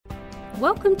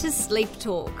Welcome to Sleep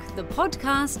Talk, the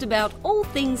podcast about all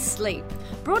things sleep,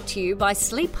 brought to you by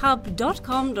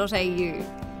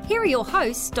sleephub.com.au. Here are your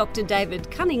hosts, Dr.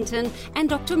 David Cunnington and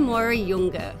Dr. Moira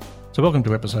Junger. So welcome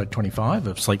to episode 25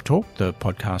 of Sleep Talk, the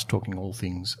podcast talking all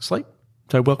things sleep.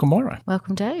 So welcome, Moira.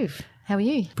 Welcome, Dave. How are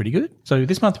you? Pretty good. So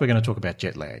this month we're going to talk about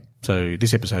jet lag. So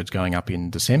this episode's going up in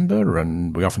December,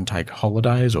 and we often take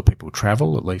holidays or people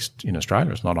travel, at least in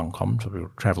Australia. It's not uncommon for people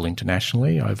to travel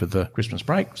internationally over the Christmas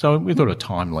break. So we thought a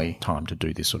timely time to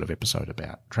do this sort of episode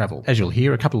about travel. As you'll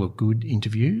hear, a couple of good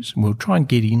interviews, and we'll try and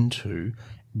get into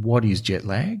what is jet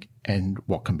lag and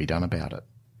what can be done about it.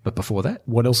 But before that,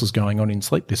 what else is going on in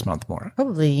sleep this month, Moira?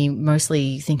 Probably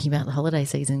mostly thinking about the holiday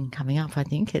season coming up, I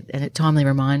think, and timely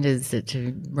reminders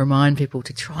to remind people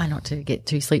to try not to get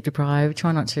too sleep deprived,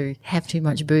 try not to have too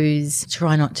much booze,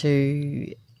 try not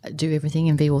to do everything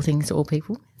and be all things to all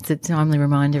people. It's a timely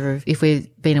reminder of if we've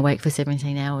been awake for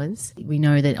 17 hours, we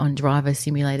know that on driver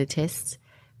simulated tests,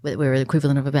 we're the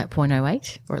equivalent of about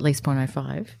 0.08 or at least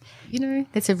 0.05. You know,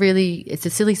 it's a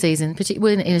silly season,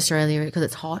 particularly in Australia because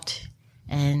it's hot.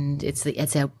 And it's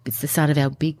the start of our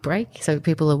big break, so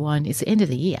people are it's the end of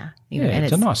the year. You know, and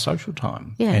it's a nice social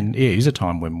time. Yeah. And it is a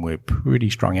time when we're pretty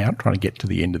strung out trying to get to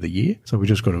the end of the year. So we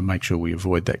just got to make sure we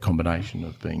avoid that combination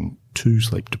of being too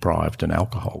sleep deprived and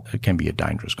alcohol. It can be a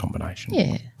dangerous combination.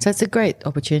 Yeah. So it's a great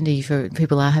opportunity for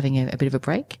people are having a bit of a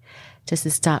break just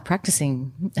to start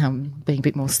practicing being a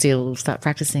bit more still, start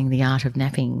practicing the art of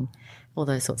napping, all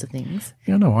those sorts of things.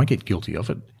 Yeah, no, I get guilty of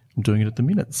it. I'm doing it at the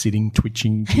minute, sitting,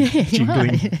 twitching,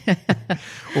 jiggling,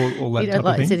 all that You don't type of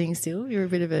like thing. sitting still? You're a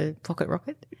bit of a pocket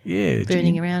rocket? Yeah.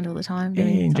 Burning around all the time? Yeah,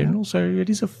 in general. So it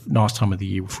is a nice time of the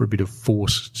year for a bit of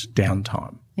forced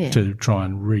downtime to try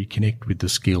and reconnect with the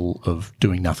skill of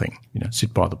doing nothing. You know,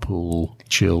 sit by the pool,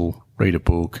 chill, read a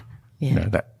book, you know,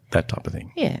 that type of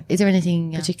thing. Yeah. Is there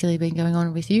anything particularly been going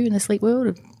on with you in the sleep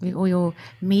world, all your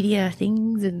media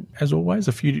things? And as always,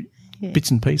 a few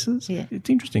bits and pieces. Yeah. It's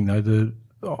interesting, though,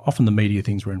 often the media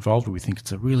things we're involved with, we think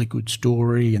it's a really good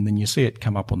story, and then you see it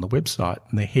come up on the website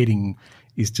and the heading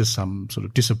is just some sort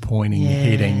of disappointing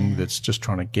heading that's just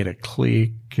trying to get a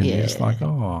click, and it's like,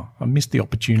 I missed the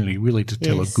opportunity really to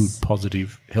tell a good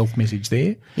positive health message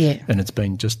there, and it's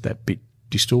been just that bit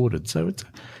distorted. So it's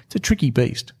a tricky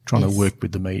beast trying to work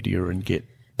with the media and get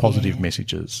positive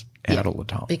messages out all the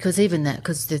time. Because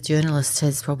because the journalist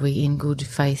has probably in good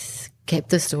faith kept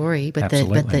the story, but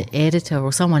the editor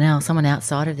or someone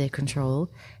outside of their control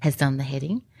has done the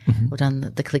heading or done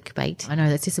the clickbait. I know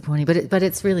that's disappointing, but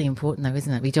it's really important though,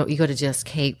 isn't it? You got to just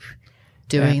keep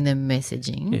doing the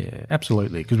messaging. Yeah,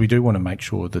 absolutely, because we do want to make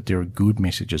sure that there are good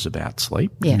messages about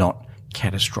sleep, not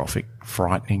catastrophic,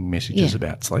 frightening messages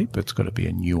about sleep. It's got to be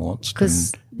a nuanced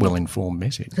and well-informed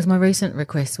message. Because my recent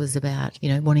request was about,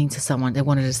 they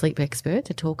wanted a sleep expert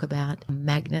to talk about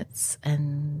magnets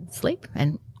and sleep,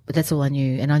 but that's all I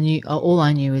knew. And all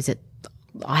I knew is that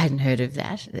I hadn't heard of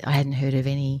that. I hadn't heard of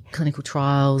any clinical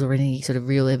trials or any sort of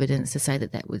real evidence to say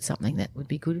that was something that would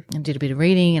be good. And did a bit of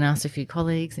reading and asked a few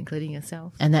colleagues, including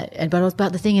yourself.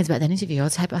 But the thing is about that interview, I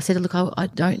said, look, I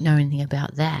don't know anything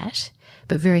about that,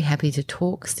 but very happy to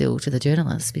talk still to the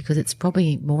journalists because it's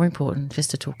probably more important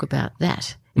just to talk about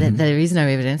that. That there is no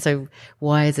evidence. So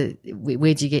why is it?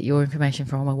 Where'd you get your information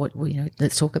from? Or what?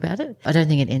 Let's talk about it. I don't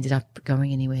think it ended up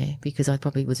going anywhere because I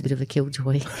probably was a bit of a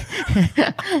killjoy.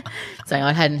 So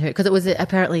I hadn't heard because it was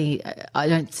apparently.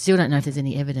 Still don't know if there's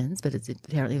any evidence, but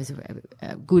apparently it was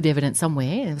a good evidence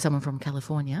somewhere. It was someone from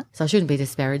California. So I shouldn't be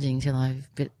disparaging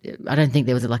but I don't think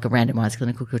there was like a randomised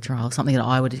clinical trial, something that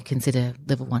I would consider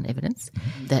level 1 evidence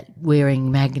that wearing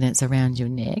magnets around your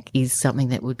neck is something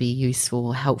that would be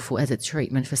useful, helpful as a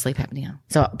treatment for sleep apnea.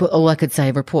 So, but all I could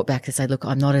say, report back to say, look,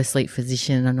 I'm not a sleep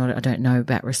physician. I don't know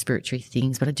about respiratory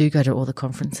things, but I do go to all the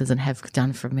conferences and have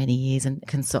done for many years and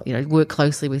consult, work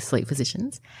closely with sleep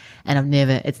physicians. And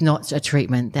it's not a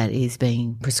treatment that is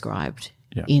being prescribed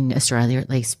in Australia,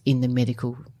 at least in the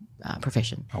medical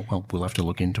profession. Oh, well, we'll have to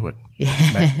look into it.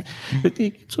 Yeah. But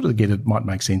it might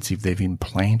make sense if they've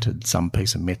implanted some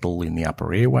piece of metal in the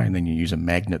upper airway and then you use a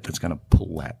magnet that's going to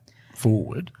pull that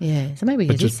forward. Yeah, so maybe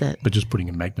it is that. But just putting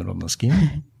a magnet on the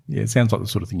skin. Yeah, it sounds like the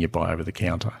sort of thing you buy over the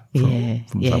counter from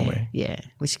somewhere. Yeah,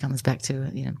 which comes back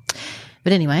to,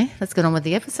 But anyway, let's get on with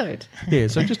the episode. Yeah,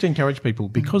 so just to encourage people,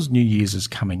 because New Year's is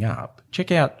coming up,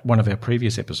 check out one of our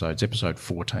previous episodes, episode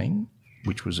 14,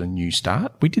 which was a new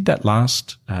start. We did that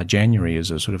last January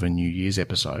as a sort of a New Year's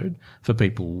episode for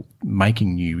people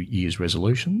making New Year's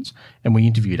resolutions. And we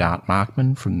interviewed Art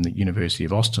Markman from the University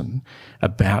of Austin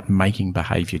about making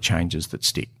behaviour changes that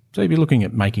stick. So if you're looking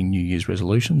at making New Year's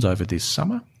resolutions over this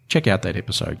summer, check out that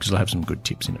episode because it'll have some good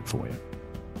tips in it for you.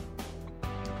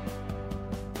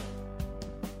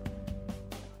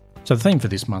 So the theme for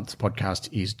this month's podcast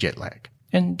is jet lag.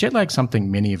 And jet lag is something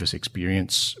many of us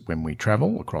experience when we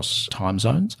travel across time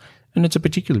zones. And it's a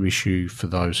particular issue for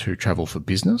those who travel for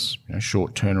business,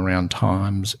 short turnaround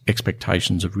times,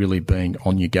 expectations of really being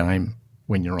on your game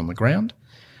when you're on the ground.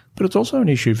 But it's also an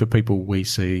issue for people we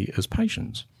see as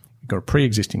patients. You've got a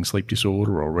pre-existing sleep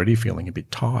disorder, already feeling a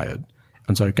bit tired,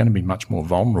 and so going to be much more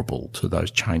vulnerable to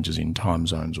those changes in time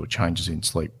zones or changes in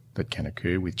sleep that can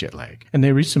occur with jet lag. And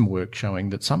there is some work showing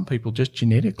that some people just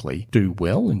genetically do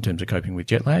well in terms of coping with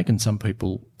jet lag and some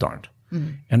people don't.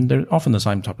 And they're often the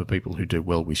same type of people who do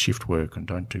well with shift work and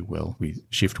don't do well with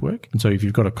shift work. And so if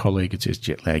you've got a colleague that says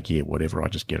jet lag, yeah, whatever, I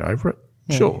just get over it,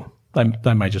 sure.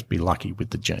 They may just be lucky with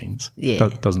the genes. Yeah.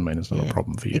 That doesn't mean it's not a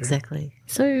problem for you. Exactly.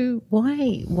 So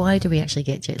why do we actually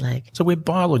get jet lag? So we're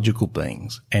biological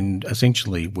beings, and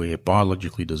essentially we're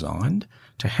biologically designed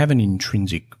to have an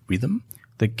intrinsic rhythm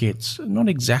that gets not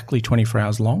exactly 24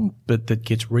 hours long, but that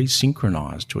gets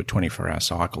resynchronized to a 24-hour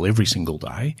cycle every single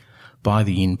day by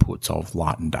the inputs of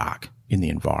light and dark in the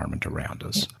environment around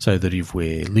us. So that if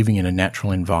we're living in a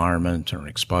natural environment and are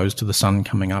exposed to the sun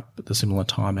coming up at the similar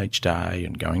time each day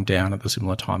and going down at the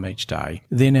similar time each day,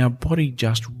 then our body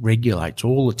just regulates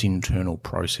all its internal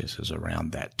processes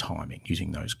around that timing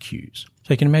using those cues.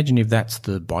 So you can imagine if that's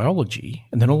the biology,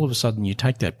 and then all of a sudden you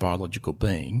take that biological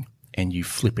being and you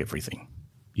flip everything.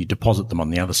 You deposit them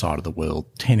on the other side of the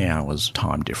world, 10 hours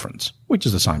time difference, which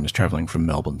is the same as travelling from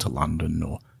Melbourne to London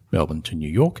or Melbourne to New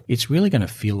York. It's really going to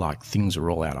feel like things are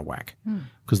all out of whack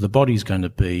because the body's going to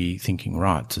be thinking,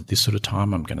 right, at this sort of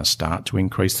time I'm going to start to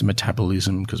increase the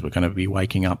metabolism because we're going to be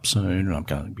waking up soon and I'm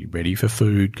going to be ready for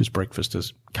food because breakfast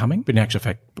is coming. But in actual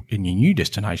fact, in your new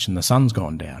destination, the sun's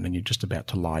gone down and you're just about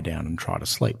to lie down and try to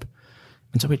sleep.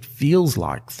 And so it feels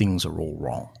like things are all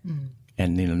wrong.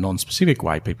 And in a non-specific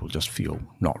way, people just feel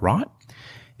not right.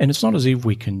 And it's not as if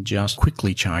we can just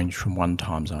quickly change from one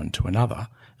time zone to another.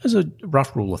 As a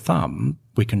rough rule of thumb,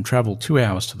 we can travel 2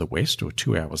 hours to the west or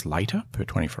 2 hours later per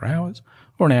 24 hours,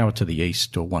 or an hour to the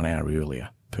east or 1 hour earlier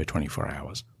per 24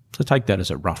 hours. So take that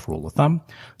as a rough rule of thumb.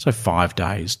 So 5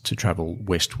 days to travel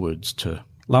westwards to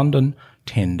London,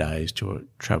 10 days to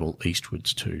travel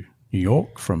eastwards to New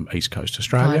York from East Coast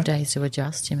Australia. 5 days to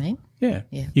adjust, you mean? Yeah.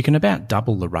 You can about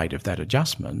double the rate of that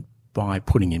adjustment by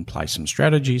putting in place some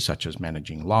strategies such as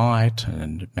managing light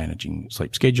and managing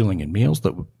sleep scheduling and meals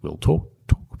that we'll talk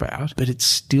about, but it's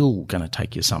still going to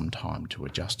take you some time to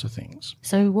adjust to things.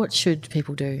 So what should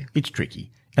people do? It's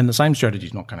tricky, and the same strategy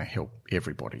is not going to help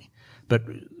everybody. But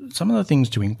some of the things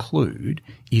to include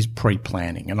is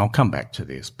pre-planning, and I'll come back to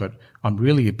this, but I'm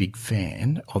really a big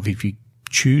fan of if you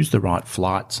choose the right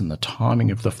flights and the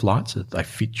timing of the flights so that they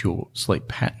fit your sleep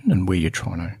pattern and where you're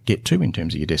trying to get to in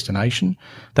terms of your destination,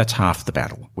 that's half the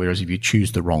battle. Whereas if you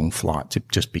choose the wrong flights, it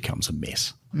just becomes a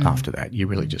mess. After that, you're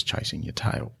really just chasing your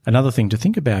tail. Another thing to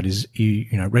think about is,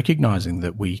 recognizing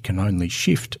that we can only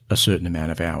shift a certain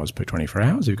amount of hours per 24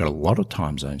 hours. We've got a lot of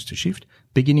time zones to shift,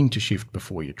 beginning to shift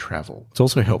before you travel. It's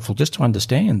also helpful just to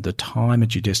understand the time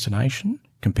at your destination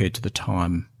compared to the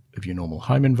time of your normal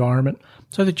home environment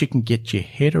so that you can get your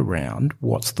head around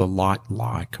what's the light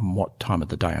like and what time of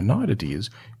the day and night it is,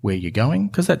 where you're going,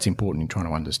 because that's important in trying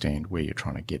to understand where you're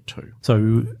trying to get to.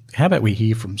 So how about we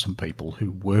hear from some people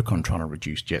who work on trying to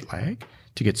reduce jet lag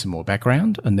to get some more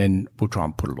background, and then we'll try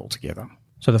and put it all together.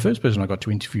 So the first person I got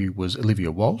to interview was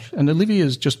Olivia Walsh, and Olivia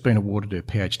has just been awarded her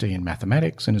PhD in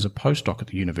mathematics and is a postdoc at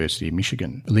the University of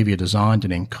Michigan. Olivia designed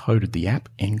and encoded the app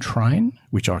Entrain,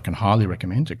 which I can highly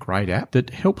recommend. It's a great app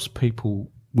that helps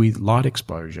people with light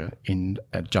exposure in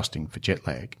adjusting for jet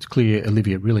lag. It's clear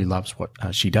Olivia really loves what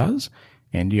she does.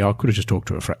 And I could have just talked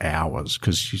to her for hours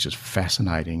because she's just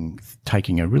fascinating,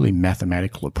 taking a really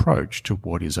mathematical approach to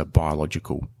what is a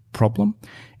biological problem,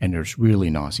 and there's really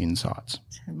nice insights.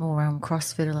 More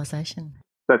cross-fertilisation.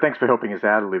 So thanks for helping us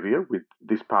out, Olivia, with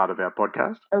this part of our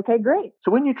podcast. Okay, great.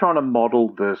 So when you're trying to model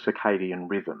the circadian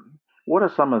rhythm, what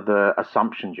are some of the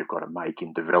assumptions you've got to make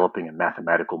in developing a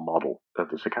mathematical model of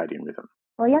the circadian rhythm?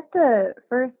 Well, you have to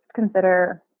first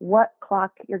consider what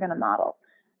clock you're going to model.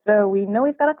 So we know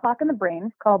we've got a clock in the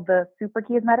brain called the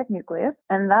suprachiasmatic nucleus,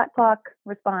 and that clock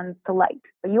responds to light.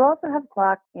 But you also have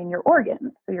clocks in your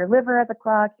organs. So your liver has a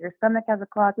clock, your stomach has a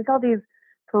clock. We call these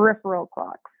peripheral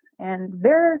clocks, and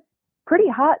they're pretty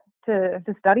hot to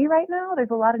study right now. There's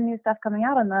a lot of new stuff coming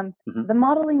out on them. Mm-hmm. The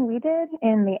modeling we did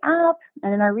in the app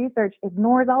and in our research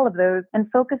ignores all of those and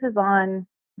focuses on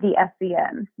the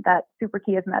SCN, that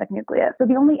suprachiasmatic nucleus. So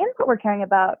the only input we're caring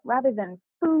about, rather than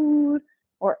food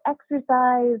or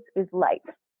exercise, is light.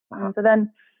 And so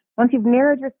then once you've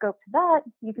narrowed your scope to that,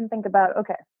 you can think about,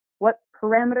 okay, what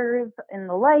parameters in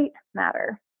the light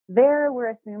matter? There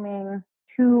we're assuming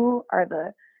two are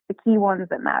the key ones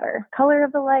that matter: color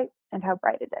of the light and how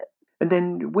bright it is. And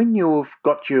then when you've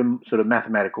got your sort of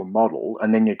mathematical model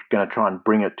and then you're going to try and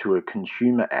bring it to a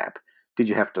consumer app, did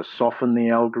you have to soften the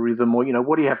algorithm, or,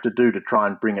 what do you have to do to try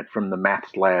and bring it from the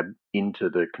maths lab into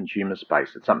the consumer space?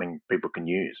 It's something people can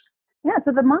use. Yeah,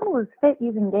 so the model is fit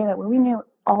using data where we knew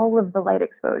all of the light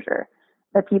exposure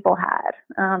that people had.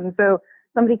 So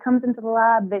somebody comes into the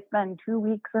lab, they spend 2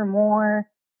 weeks or more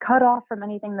cut off from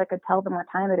anything that could tell them what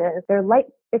time it is. Their light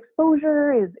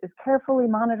exposure is carefully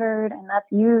monitored, and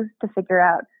that's used to figure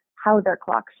out how their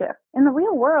clock shifts. In the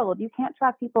real world, you can't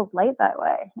track people's light that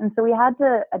way. And so we had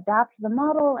to adapt the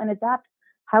model and adapt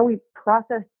how we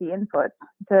process the inputs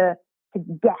to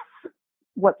guess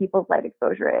what people's light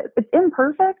exposure is. It's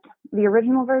imperfect. The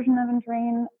original version of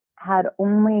Entrain had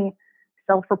only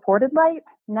self-reported light.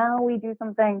 Now we do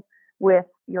something with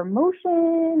your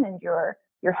motion and your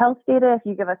health data if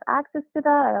you give us access to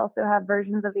that. I also have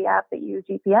versions of the app that use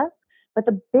GPS. But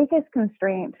the biggest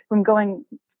constraint from going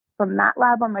from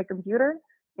MATLAB on my computer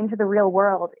into the real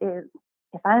world is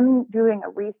if I'm doing a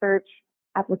research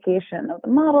application of the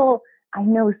model, I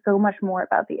know so much more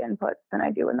about the inputs than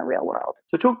I do in the real world.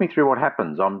 So talk me through what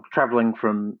happens. I'm travelling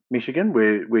from Michigan,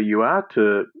 where you are,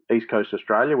 to East Coast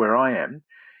Australia, where I am.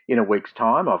 In a week's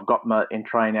time, I've got my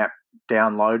Entrain app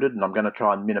downloaded and I'm going to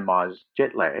try and minimise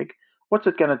jet lag. What's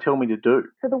it going to tell me to do?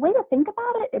 So the way to think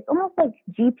about it, it's almost like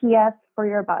GPS for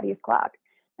your body's clock.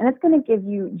 And it's going to give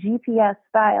you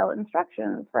GPS-style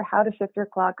instructions for how to shift your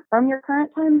clock from your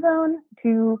current time zone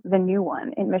to the new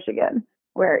one in Michigan,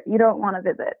 where you don't want to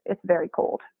visit. It's very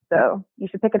cold. So you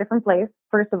should pick a different place,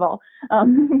 first of all.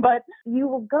 But you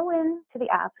will go into the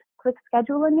app, click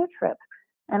schedule a new trip,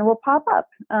 and it will pop up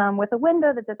with a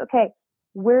window that says, okay,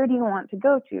 where do you want to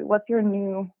go to? What's your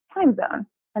new time zone?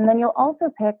 And then you'll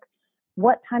also pick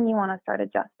what time you want to start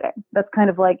adjusting. That's kind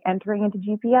of like entering into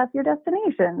GPS your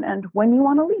destination and when you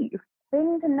want to leave.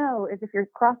 Thing to know is if you're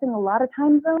crossing a lot of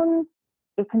time zones,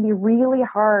 it can be really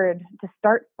hard to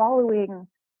start following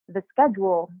the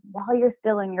schedule while you're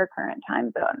still in your current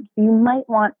time zone. So you might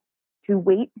want to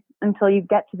wait until you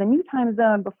get to the new time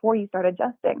zone before you start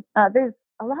adjusting. There's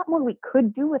a lot more we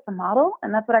could do with the model,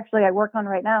 and that's what actually I work on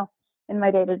right now in my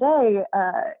day-to-day,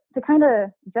 to kind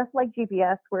of, just like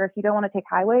GPS, where if you don't want to take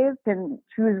highways, can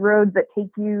choose roads that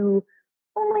take you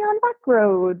only on back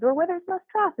roads or where there's less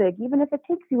traffic, even if it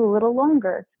takes you a little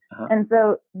longer. And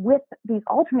so with these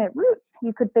alternate routes,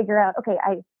 you could figure out, okay,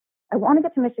 I want to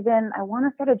get to Michigan. I want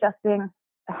to start adjusting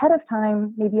ahead of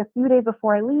time, maybe a few days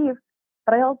before I leave,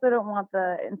 but I also don't want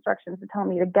the instructions to tell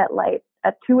me to get light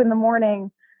at 2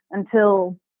 a.m.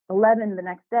 until 11 the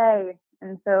next day.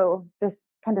 And so this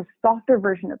kind of softer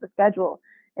version of the schedule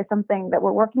is something that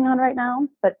we're working on right now,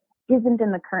 but isn't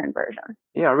in the current version.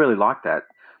 Yeah, I really like that.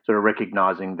 Sort of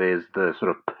recognising there's the sort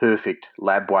of perfect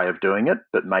lab way of doing it,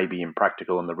 but maybe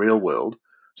impractical in the real world.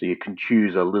 So you can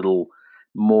choose a little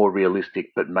more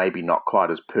realistic, but maybe not quite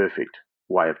as perfect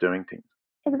way of doing things.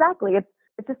 Exactly.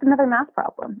 It's just another math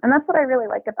problem. And that's what I really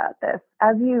like about this.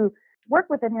 As you work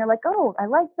with it and you're like, oh, I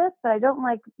like this, but I don't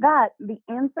like that. The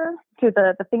answer to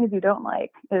the things you don't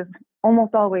like is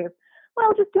almost always,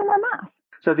 well, just do more math.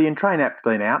 So the Entrain app's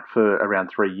been out for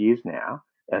around 3 years now,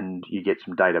 and you get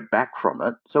some data back from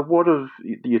it. So what have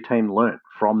your team learnt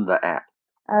from the app?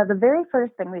 The very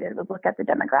first thing we did was look at the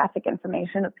demographic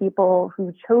information of people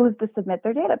who chose to submit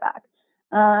their data back.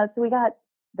 So we got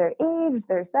their age,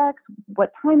 their sex,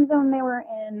 what time zone they were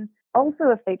in, also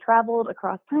if they traveled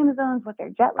across time zones, what their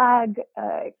jet lag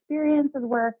experiences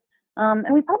were.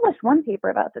 And we published one paper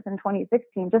about this in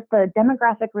 2016, just the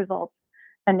demographic results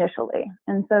initially.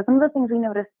 And so some of the things we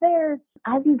noticed there,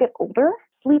 as you get older,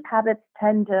 sleep habits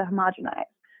tend to homogenize.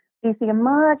 You see a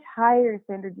much higher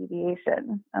standard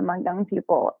deviation among young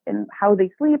people in how they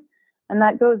sleep, and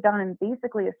that goes down in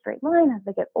basically a straight line as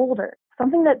they get older.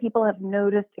 Something that people have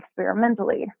noticed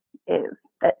experimentally is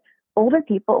that older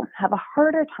people have a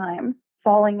harder time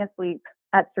falling asleep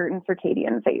at certain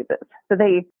circadian phases. So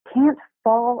they can't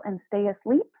fall and stay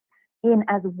asleep in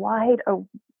as wide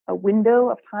a window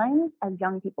of time as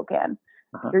young people can.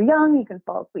 If you're young, you can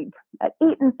fall asleep at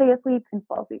 8 and stay asleep, you can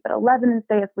fall asleep at 11 and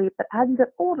stay asleep. But as you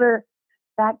get older,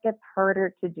 that gets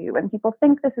harder to do. And people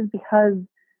think this is because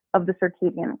of the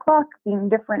circadian clock being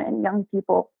different in young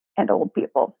people and old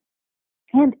people.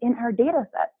 And in our data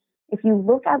set, if you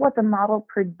look at what the model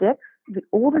predicts the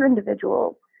older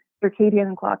individuals'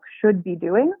 circadian clock should be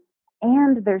doing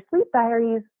and their sleep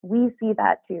diaries, we see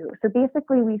that too. So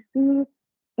basically we see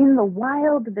in the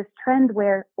wild this trend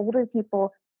where older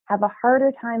people have a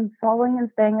harder time falling and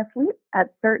staying asleep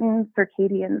at certain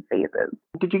circadian phases.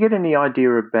 Did you get any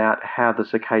idea about how the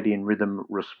circadian rhythm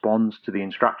responds to the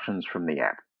instructions from the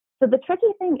app? So the tricky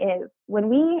thing is when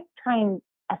we try and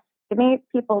estimate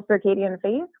people's circadian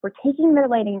phase, we're taking their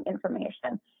lighting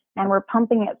information and we're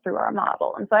pumping it through our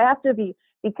model. And so I have to be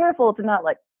careful to not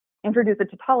like introduce a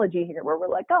tautology here where we're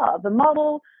like, the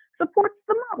model supports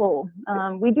the model.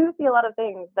 We do see a lot of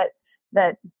things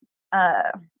that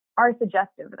are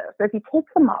suggestive though. So if you take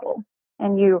the model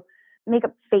and you make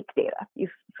up fake data, you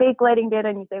fake lighting data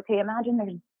and you say, okay, imagine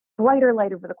there's brighter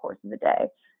light over the course of the day,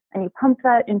 and you pump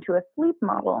that into a sleep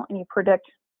model and you predict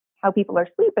how people are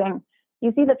sleeping,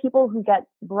 you see that people who get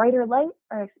brighter light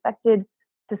are expected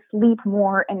to sleep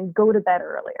more and go to bed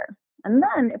earlier. And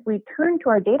then if we turn to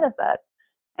our data set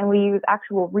and we use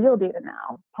actual real data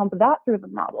now, pump that through the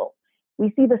model,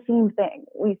 we see the same thing.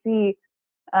 We see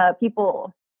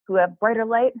people who have brighter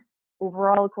light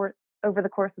overall over the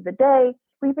course of the day,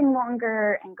 sleeping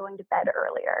longer and going to bed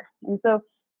earlier. And so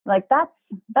like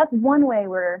that's one way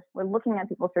we're looking at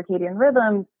people's circadian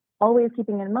rhythms, always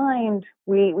keeping in mind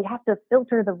we have to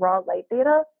filter the raw light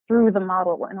data through the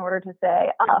model in order to say,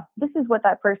 this is what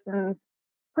that person's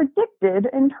predicted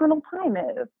internal time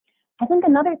is. I think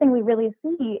another thing we really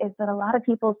see is that a lot of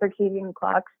people's circadian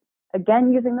clocks,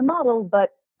 again using the model, but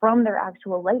from their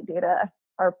actual light data,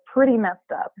 are pretty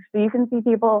messed up. So you can see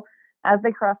people as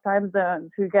they cross time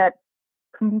zones who get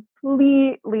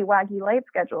completely wacky light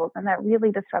schedules, and that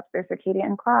really disrupts their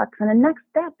circadian clocks. And the next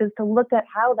step is to look at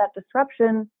how that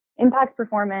disruption impacts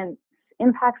performance,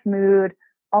 impacts mood,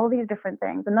 all these different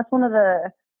things. And that's one of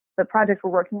the projects we're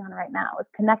working on right now, is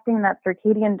connecting that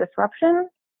circadian disruption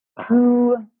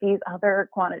to these other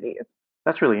quantities.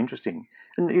 That's really interesting.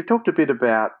 And you've talked a bit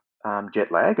about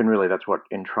jet lag, and really that's what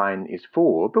Entrain is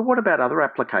for. But what about other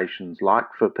applications, like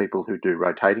for people who do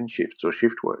rotating shifts or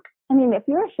shift work? I mean, if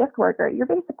you're a shift worker, you're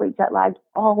basically jet lagged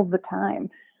all the time,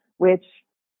 which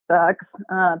sucks.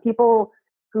 People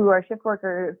who are shift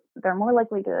workers, they're more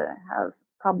likely to have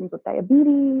problems with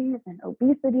diabetes and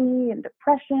obesity and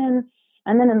depression.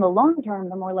 And then in the long term,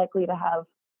 they're more likely to have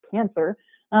cancer.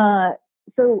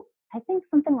 So I think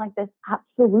something like this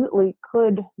absolutely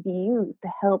could be used to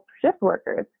help shift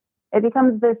workers. It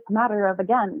becomes this matter of,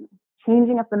 again,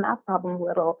 changing up the math problem a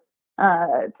little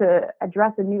to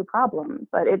address a new problem.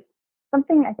 But it's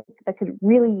something I think that could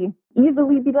really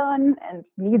easily be done and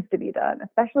needs to be done,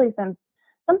 especially since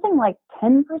something like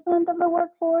 10% of the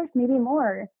workforce, maybe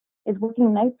more, is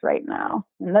working nights right now.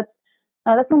 And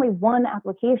that's only one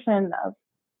application of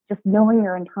just knowing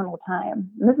your internal time.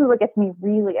 And this is what gets me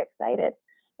really excited.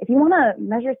 If you want to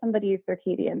measure somebody's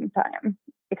circadian time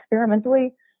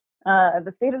experimentally,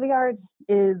 the state of the art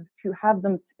is to have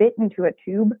them spit into a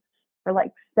tube for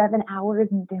like 7 hours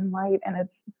in dim light, and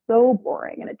it's so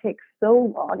boring and it takes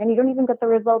so long, and you don't even get the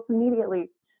results immediately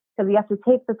because you have to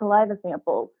take the saliva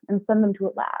samples and send them to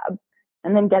a lab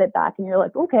and then get it back, and you're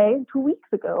like, okay, 2 weeks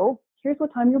ago, here's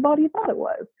what time your body thought it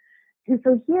was. And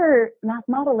so here, math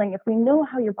modeling, if we know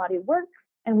how your body works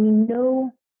and we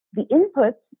know the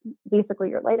inputs, basically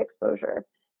your light exposure,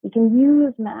 we can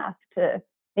use math to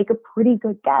make a pretty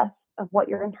good guess of what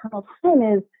your internal time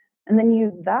is, and then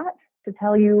use that to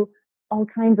tell you all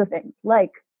kinds of things,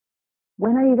 like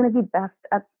when are you going to be best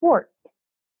at sports?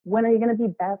 When are you going to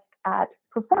be best at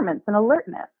performance and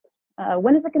alertness?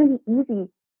 When is it going to be easy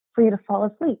for you to fall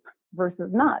asleep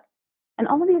versus not? And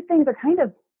all of these things are kind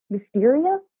of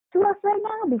mysterious to us right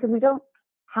now because we don't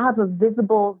have a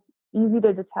visible, easy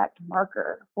to detect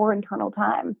marker for internal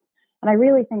time. And I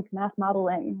really think math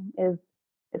modeling is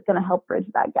going to help bridge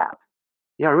that gap.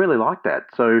 Yeah, I really like that.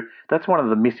 So that's one of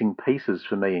the missing pieces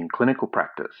for me in clinical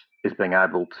practice, is being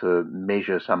able to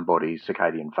measure somebody's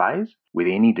circadian phase with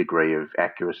any degree of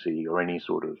accuracy or any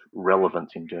sort of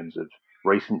relevance in terms of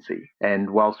recency. And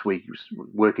whilst we're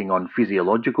working on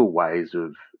physiological ways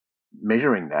of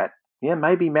measuring that, yeah,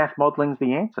 maybe math modeling's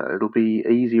the answer. It'll be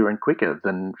easier and quicker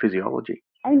than physiology.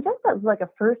 I mean, just as like a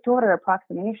first order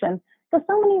approximation, because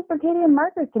so many circadian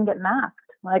markers can get masked,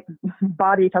 like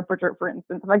body temperature, for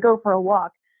instance. If I go for a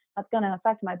walk, that's going to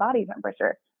affect my body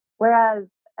temperature. Whereas,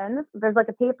 there's like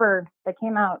a paper that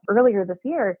came out earlier this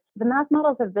year, the math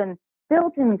models have been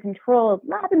built in controlled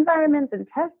lab environments and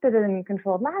tested in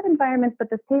controlled lab environments. But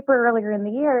this paper earlier in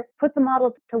the year put the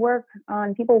model to work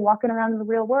on people walking around in the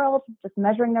real world, just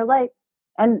measuring their light,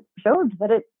 and showed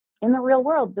that it, in the real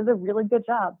world, does a really good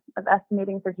job of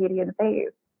estimating circadian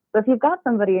phase. So if you've got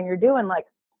somebody and you're doing like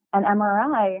an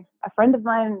MRI, a friend of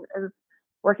mine is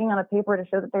working on a paper to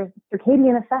show that there's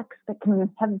circadian effects that can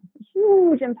have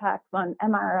huge impacts on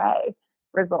MRI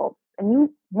results. And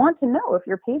you want to know if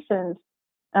your patient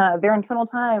Their internal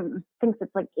time thinks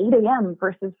it's like 8 a.m.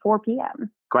 versus 4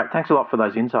 p.m. Great. Thanks a lot for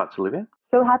those insights, Olivia.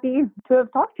 So happy to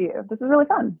have talked to you. This is really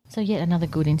fun. So yet another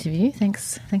good interview.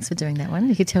 Thanks for doing that one.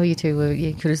 You could tell you two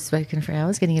you could have spoken for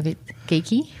hours, getting a bit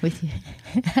geeky with you.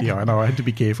 Yeah, I know. I had to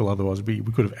be careful, otherwise we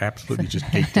could have absolutely just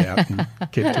geeked out and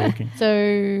kept talking. So,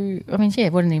 I mean, yeah,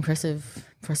 what an impressive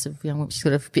young woman. She's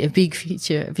got a big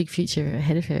future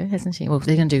ahead of her, hasn't she? Well,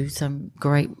 they're going to do some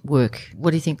great work.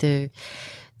 What do you think the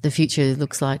future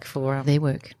looks like for their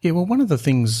work? Yeah, well, one of the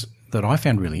things that I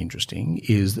found really interesting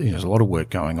is there's a lot of work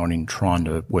going on in trying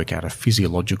to work out a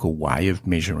physiological way of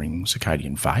measuring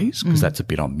circadian phase, because that's a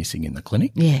bit I'm missing in the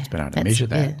clinic. Yeah, it's been able to measure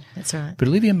that. Yeah, that's right. But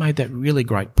Olivia made that really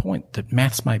great point that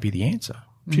maths may be the answer.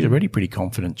 She's already pretty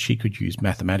confident she could use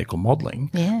mathematical modelling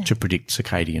to predict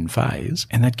circadian phase,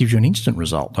 and that gives you an instant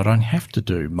result. I don't have to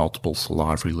do multiple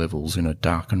salivary levels in a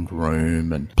darkened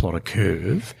room and plot a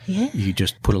curve. Yeah. You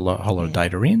just put a whole lot of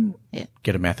data in,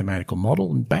 get a mathematical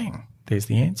model, and bang, there's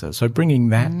the answer. So bringing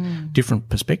that different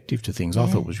perspective to things I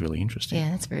thought was really interesting.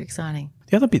 Yeah, that's very exciting.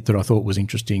 The other bit that I thought was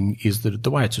interesting is that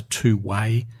the way it's a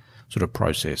two-way sort of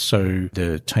process. So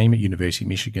the team at University of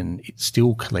Michigan, it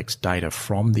still collects data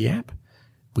from the app,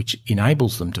 which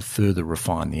enables them to further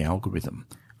refine the algorithm.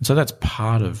 And so that's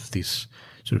part of this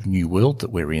sort of new world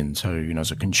that we're in. So,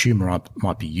 as a consumer, I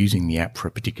might be using the app for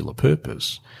a particular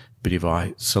purpose, but if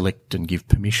I select and give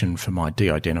permission for my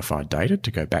de-identified data to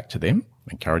go back to them,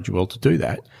 I encourage you all to do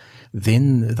that,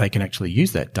 then they can actually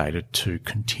use that data to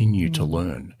continue to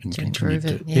learn and to continue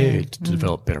improve to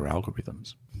develop better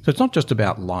algorithms. So it's not just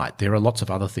about light. There are lots of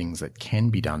other things that can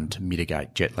be done to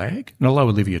mitigate jet lag. And although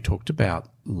Olivia talked about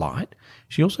light,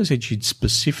 she also said she'd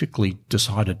specifically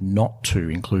decided not to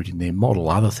include in their model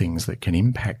other things that can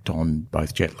impact on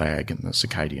both jet lag and the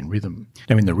circadian rhythm.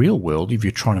 Now, in the real world, if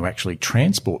you're trying to actually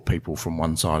transport people from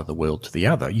one side of the world to the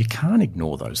other, you can't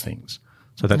ignore those things.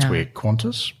 So that's where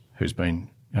Qantas, who's been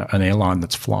an airline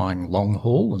that's flying long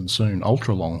haul and soon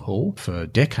ultra long haul for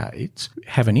decades,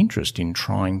 have an interest in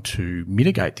trying to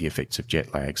mitigate the effects of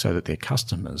jet lag so that their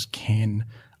customers can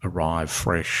arrive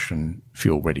fresh and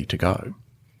feel ready to go.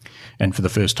 And for the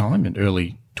first time in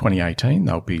early 2018,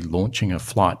 they'll be launching a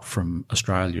flight from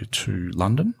Australia to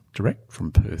London, direct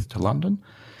from Perth to London.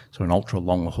 So an ultra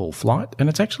long haul flight. And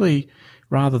it's actually,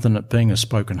 rather than it being a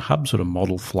spoken hub sort of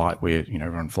model flight where,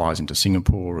 everyone flies into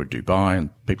Singapore or Dubai and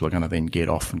people are going to then get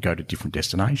off and go to different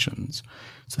destinations,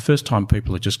 it's the first time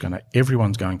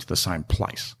everyone's going to the same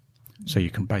place. So you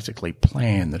can basically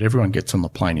plan that everyone gets on the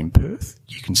plane in Perth.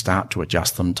 You can start to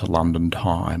adjust them to London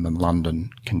time and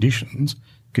London conditions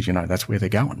because, that's where they're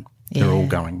going. Yeah. They're all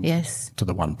going to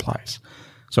the one place.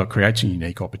 So it creates a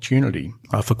unique opportunity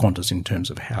for Qantas in terms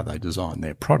of how they design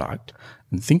their product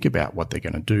and think about what they're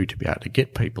going to do to be able to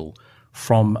get people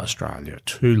from Australia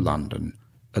to London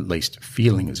at least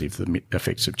feeling as if the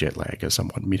effects of jet lag are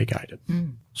somewhat mitigated.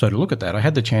 So to look at that, I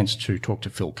had the chance to talk to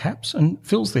Phil Capps, and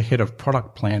Phil's the head of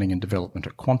product planning and development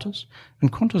at Qantas.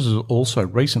 And Qantas has also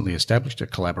recently established a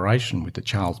collaboration with the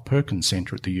Charles Perkins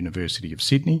Centre at the University of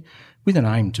Sydney with an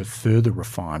aim to further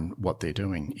refine what they're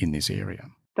doing in this area.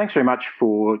 Thanks very much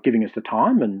for giving us the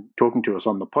time and talking to us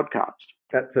on the podcast.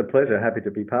 That's a pleasure. Happy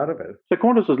to be part of it. So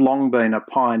Qantas has long been a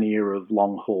pioneer of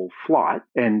long-haul flight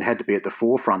and had to be at the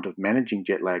forefront of managing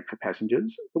jet lag for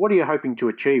passengers. What are you hoping to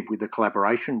achieve with the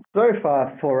collaboration? So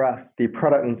far for us, the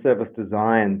product and service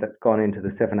design that's gone into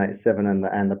the 787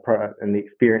 and the product and the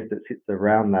experience that sits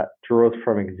around that draws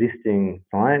from existing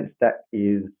science that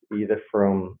is either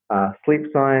from sleep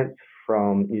science,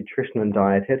 from nutrition and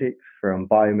dietetics, from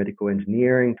biomedical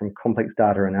engineering, from complex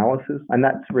data analysis. And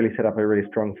that's really set up a really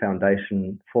strong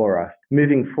foundation for us.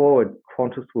 Moving forward,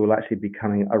 Qantas will actually be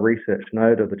becoming a research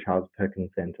node of the Charles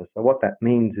Perkins Centre. So what that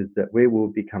means is that we will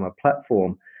become a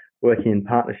platform working in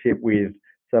partnership with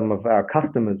some of our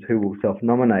customers who will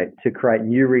self-nominate to create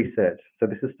new research. So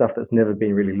this is stuff that's never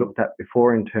been really looked at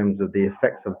before in terms of the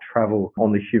effects of travel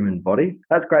on the human body.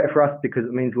 That's great for us because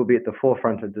it means we'll be at the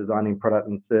forefront of designing product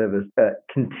and service that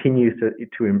continues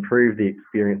to improve the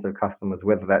experience of customers,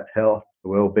 whether that's health,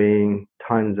 well-being,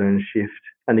 time zone shift.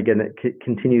 And again, it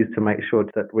continues to make sure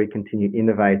that we continue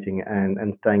innovating and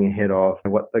staying ahead of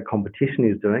what the competition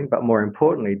is doing, but more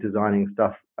importantly, designing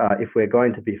stuff, if we're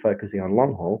going to be focusing on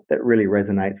long haul, that really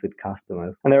resonates with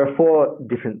customers. And there are 4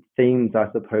 different themes,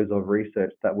 I suppose, of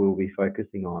research that we'll be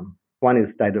focusing on. One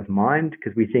is state of mind,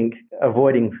 because we think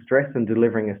avoiding stress and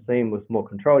delivering a seamless, more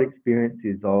controlled experience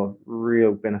is of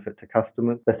real benefit to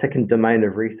customers. The second domain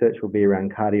of research will be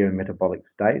around cardiometabolic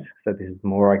state. So this is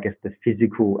more, I guess, the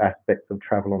physical aspects of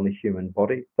travel on the human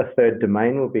body. The third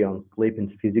domain will be on sleep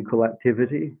and physical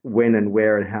activity, when and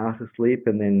where and how to sleep,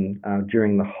 and then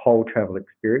during the whole travel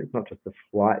experience, not just the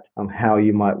flight, how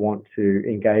you might want to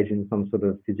engage in some sort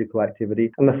of physical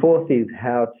activity. And the fourth is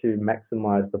how to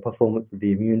maximize the performance of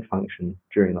the immune function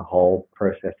during the whole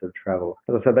process of travel.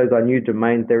 So those are new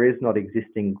domains. There is not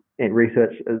existing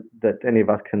research that any of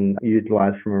us can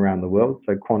utilize from around the world.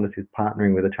 So Qantas is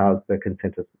partnering with the Charles Perkins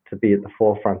Centre to be at the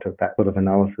forefront of that sort of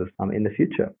analysis in the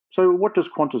future. So what does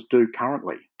Qantas do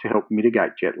currently to help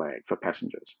mitigate jet lag for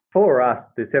passengers? For us,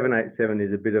 the 787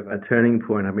 is a bit of a turning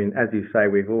point. I mean, as you say,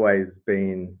 we've always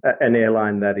been an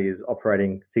airline that is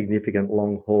operating significant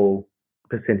long-haul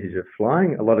percentage of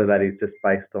flying. A lot of that is just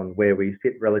based on where we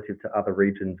sit relative to other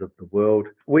regions of the world.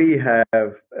 We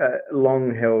have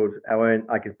long held our own,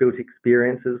 built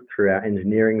experiences through our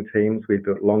engineering teams. We've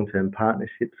built long-term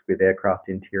partnerships with aircraft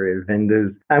interior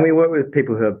vendors, and we work with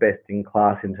people who are best in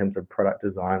class in terms of product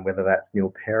design, whether that's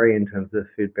Neil Perry in terms of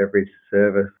food beverage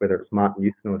service, whether it's Martin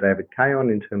Houston or David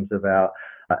Kayon in terms of our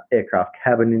aircraft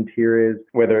cabin interiors,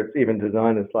 whether it's even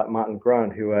designers like Martin Groen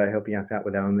who are helping us out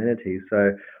with our amenities.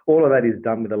 So all of that is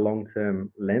done with a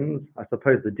long-term lens. I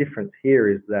suppose the difference here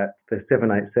is that the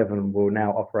 787 will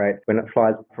now operate, when it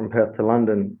flies from Perth to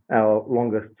London, our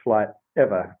longest flight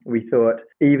ever. We thought,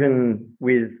 even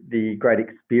with the great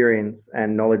experience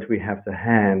and knowledge we have to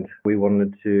hand, we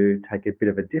wanted to take a bit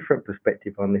of a different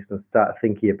perspective on this and start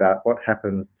thinking about what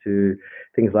happens to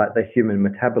things like the human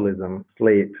metabolism,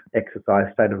 sleep, exercise,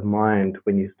 state of mind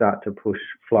when you start to push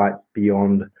flights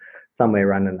beyond somewhere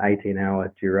around an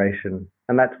 18-hour duration.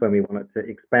 And that's when we wanted to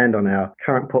expand on our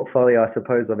current portfolio, I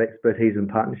suppose, of expertise and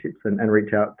partnerships and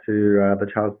reach out to the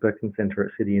Charles Perkins Centre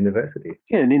at City University.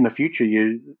 Yeah, and in the future,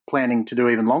 you're planning to do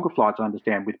even longer flights, I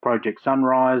understand, with Project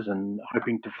Sunrise, and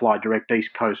hoping to fly direct East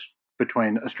Coast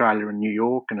between Australia and New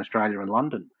York and Australia and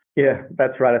London. Yeah,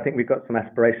 that's right. I think we've got some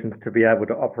aspirations to be able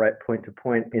to operate point to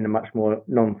point in a much more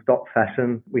non-stop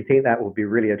fashion. We think that will be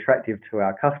really attractive to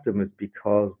our customers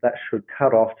because that should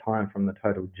cut off time from the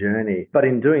total journey. But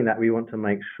in doing that, we want to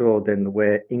make sure then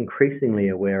we're increasingly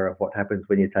aware of what happens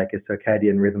when you take a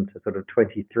circadian rhythm to sort of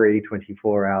 23,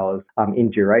 24 hours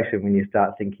in duration, when you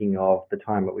start thinking of the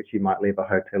time at which you might leave a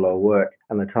hotel or work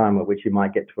and the time at which you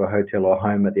might get to a hotel or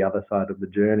home at the other side of the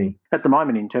journey. At the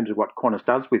moment, in terms of what Qantas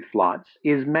does with flights,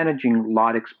 is managing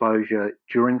light exposure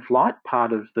during flight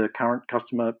part of the current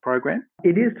customer program?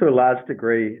 It is to a large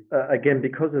degree. Again,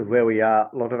 because of where we are,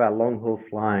 a lot of our long-haul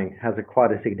flying has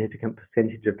quite a significant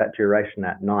percentage of that duration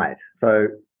at night. So,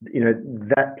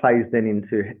 that plays then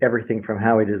into everything from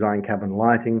how we design cabin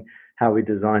lighting, how we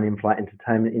design in-flight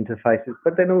entertainment interfaces,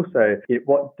 but then also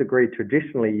what degree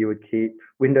traditionally you would keep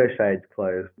window shades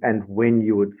closed and when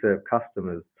you would serve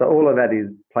customers. So all of that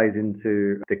plays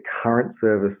into the current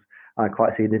service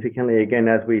quite significantly. Again,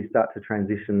 as we start to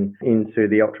transition into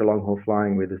the ultra long haul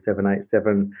flying with the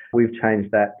 787, we've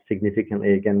changed that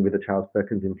significantly again with the Charles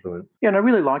Perkins influence. Yeah, and I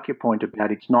really like your point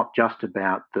about it's not just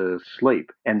about the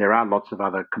sleep, and there are lots of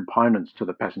other components to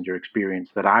the passenger experience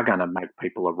that are going to make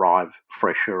people arrive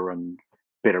fresher and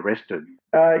better rested.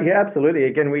 Yeah, absolutely.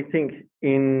 Again, we think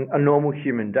in a normal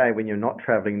human day when you're not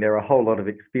travelling, there are a whole lot of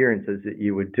experiences that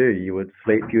you would do. You would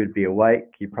sleep, you would be awake,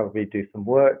 you'd probably do some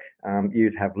work,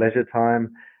 you'd have leisure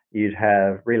time, you'd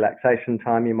have relaxation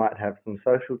time, you might have some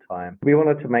social time. We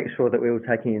wanted to make sure that we were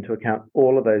taking into account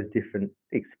all of those different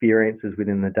experiences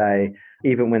within the day,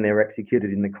 even when they were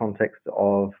executed in the context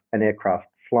of an aircraft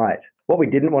flight. What we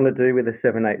didn't want to do with the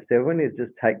 787 is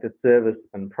just take the service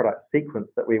and product sequence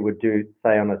that we would do,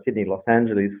 say, on a Sydney-Los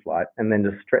Angeles flight, and then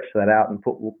just stretch that out and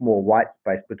put more white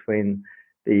space between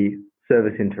the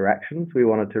service interactions. We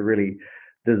wanted to really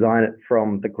design it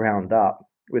from the ground up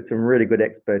with some really good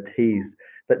expertise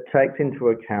that takes into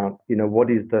account, what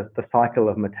is the cycle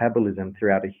of metabolism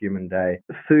throughout a human day.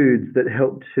 Foods that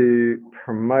help to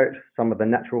promote some of the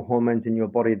natural hormones in your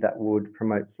body that would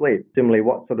promote sleep. Similarly,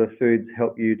 what sort of foods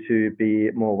help you to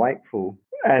be more wakeful?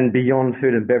 And beyond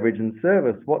food and beverage and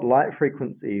service, what light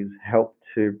frequencies help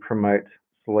to promote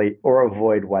sleep or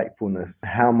avoid wakefulness?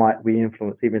 How might we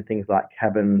influence even things like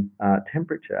cabin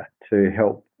temperature to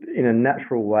help in a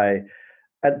natural way,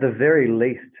 at the very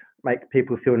least, make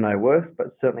people feel no worse,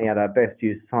 but certainly at our best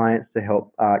use science to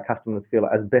help customers feel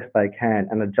as best they can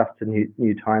and adjust to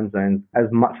new time zones as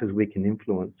much as we can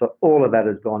influence. So all of that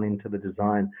has gone into the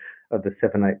design of the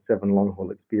 787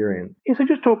 long-haul experience. Yeah, so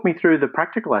just talk me through the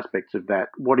practical aspects of that.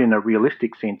 What in a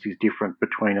realistic sense is different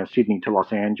between a Sydney to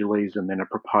Los Angeles and then a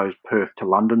proposed Perth to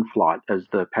London flight as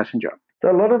the passenger? So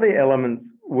a lot of the elements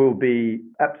will be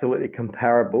absolutely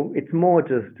comparable. It's more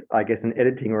just, I guess, an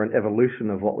editing or an evolution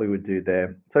of what we would do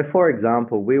there. So, for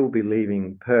example, we will be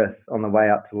leaving Perth on the way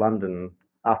out to London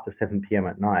after 7 p.m.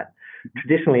 at night.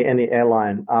 Traditionally, any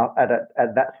airline at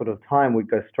that sort of time would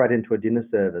go straight into a dinner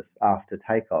service after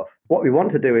takeoff. What we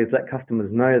want to do is let customers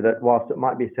know that whilst it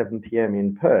might be 7 p.m.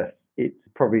 in Perth, it's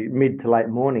probably mid to late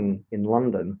morning in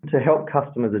London. To help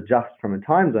customers adjust from a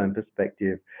time zone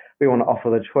perspective, we want to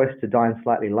offer the choice to dine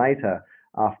slightly later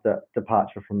after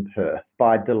departure from Perth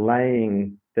by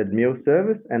delaying the meal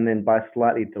service and then by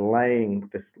slightly delaying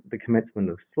the commencement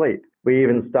of sleep. We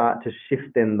even start to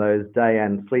shift then those day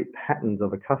and sleep patterns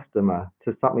of a customer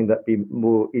to something that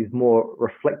is more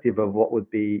reflective of what would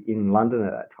be in London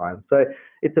at that time. So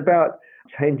it's about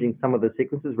changing some of the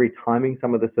sequences, retiming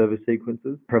some of the service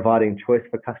sequences, providing choice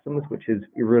for customers, which is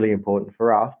really important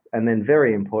for us. And then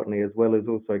very importantly, as well as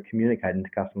also communicating to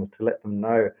customers to let them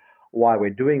know why we're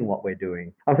doing what we're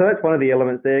doing. So that's one of the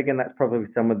elements there. Again, that's probably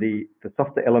some of the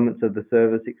softer elements of the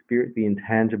service experience, the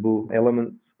intangible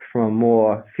elements. From a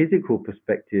more physical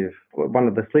perspective, one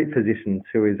of the sleep physicians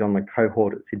who is on the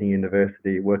cohort at Sydney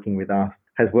University working with us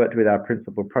has worked with our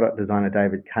principal product designer,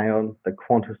 David Kayon, the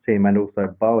Qantas team, and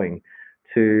also Boeing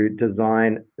to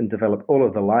design and develop all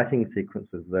of the lighting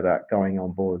sequences that are going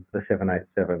on board the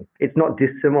 787. It's not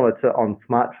dissimilar to on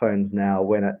smartphones now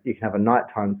when you can have a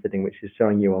nighttime setting which is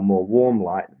showing you a more warm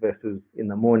light versus in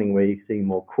the morning where you see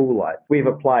more cool light. We've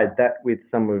applied that with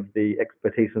some of the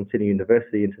expertise from Sydney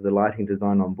University into the lighting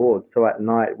design on board. So at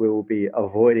night we will be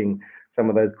avoiding some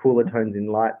of those cooler tones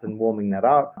in lights and warming that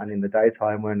up. And in the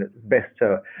daytime when it's best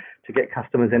to get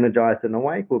customers energized and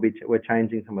awake, we're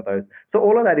changing some of those. So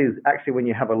all of that is actually, when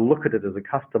you have a look at it as a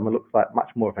customer, looks like much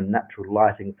more of a natural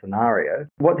lighting scenario.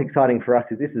 What's exciting for us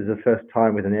is this is the first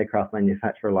time with an aircraft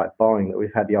manufacturer like Boeing that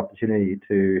we've had the opportunity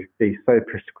to be so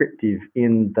prescriptive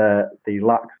in the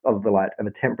lux of the light and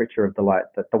the temperature of the light,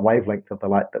 that the wavelength of the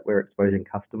light that we're exposing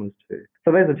customers to.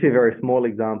 So those are two very small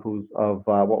examples of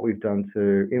what we've done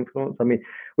to influence. I mean,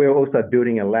 we're also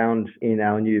building a lounge in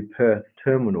our new Perth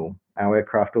terminal. Our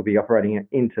aircraft will be operating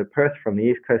into Perth from the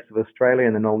east coast of Australia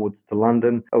and then onwards to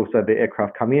London. Also, the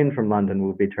aircraft coming in from London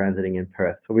will be transiting in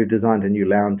Perth. So we've designed a new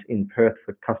lounge in Perth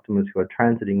for customers who are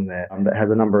transiting there that has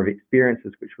a number of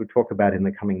experiences, which we'll talk about in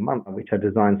the coming month, which are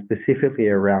designed specifically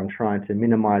around trying to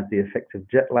minimise the effects of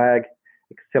jet lag,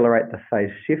 accelerate the phase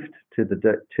shift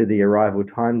to the arrival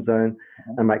time zone,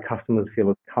 and make customers feel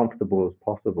as comfortable as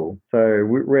possible. So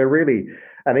we're really,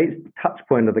 at each touch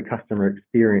point of the customer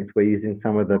experience, we're using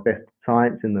some of the best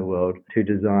science in the world to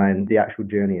design the actual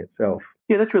journey itself.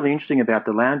 Yeah, that's really interesting about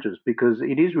the lounges, because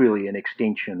it is really an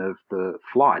extension of the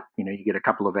flight. You know, you get a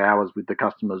couple of hours with the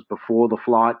customers before the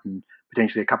flight and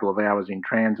potentially a couple of hours in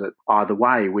transit either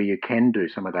way, where you can do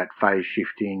some of that phase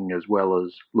shifting as well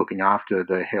as looking after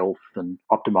the health and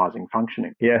optimizing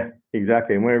functioning. Yeah,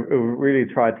 exactly. And we've really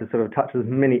tried to sort of touch as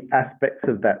many aspects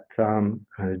of that kind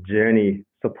of journey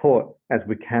support as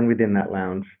we can within that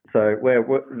lounge. So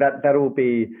that will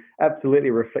be absolutely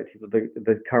reflective of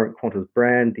the current Qantas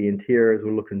brand. The interiors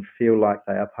will look and feel like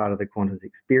they are part of the Qantas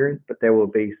experience, but there will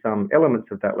be some elements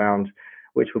of that lounge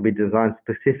which will be designed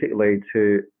specifically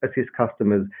to assist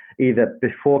customers either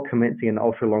before commencing an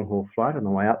ultra-long-haul flight on the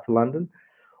way out to London,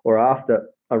 or after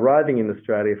arriving in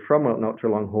Australia from an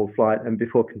ultra-long-haul flight and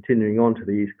before continuing on to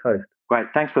the East Coast. Great.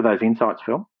 Thanks for those insights,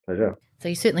 Phil. Pleasure. So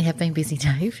you certainly have been busy,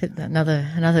 Dave.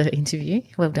 Another interview.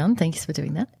 Well done. Thanks for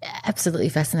doing that. Absolutely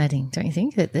fascinating, don't you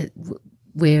think? That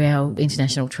where our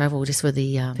international travel, just for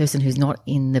the person who's not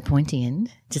in the pointy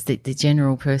end, just the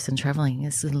general person travelling,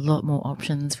 there's a lot more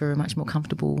options for a much more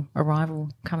comfortable arrival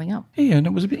coming up. Yeah, and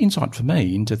it was a bit insight for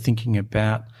me into thinking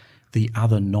about the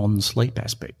other non-sleep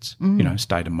aspects, you know,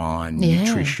 state of mind,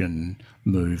 nutrition,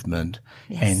 movement,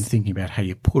 and thinking about how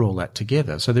you put all that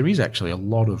together. So there is actually a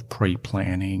lot of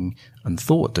pre-planning and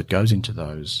thought that goes into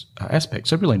those aspects.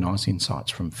 So really nice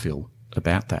insights from Phil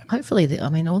about that. Hopefully,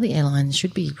 all the airlines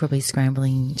should be probably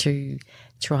scrambling to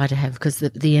try to have, because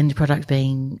the end product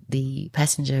being the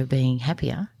passenger being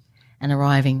happier and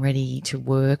arriving ready to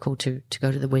work or to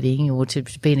go to the wedding or to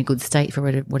be in a good state for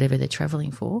whatever they're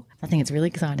travelling for. I think it's really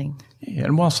exciting. Yeah,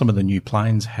 and while some of the new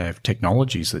planes have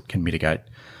technologies that can mitigate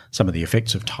some of the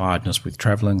effects of tiredness with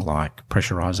travelling, like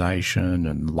pressurisation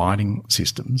and lighting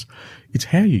systems, it's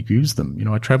how you use them. You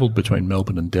know, I travelled between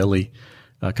Melbourne and Delhi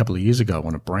a couple of years ago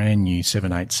on a brand new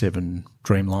 787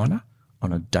 Dreamliner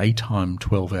on a daytime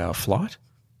 12-hour flight.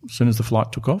 As soon as the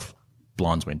flight took off,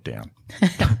 blinds went down.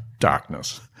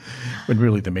 darkness, when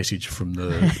really the message from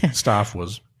the staff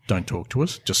was, don't talk to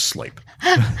us, just sleep.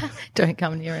 Don't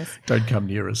come near us. Don't come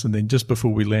near us. And then just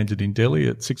before we landed in Delhi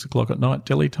at 6 o'clock at night,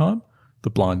 Delhi time, the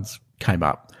blinds came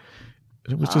up.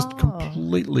 And it was just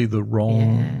completely the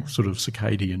wrong sort of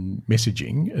circadian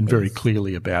messaging, and very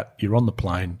clearly about, you're on the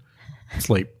plane,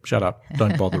 sleep, shut up,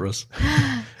 don't bother us.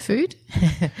 Food?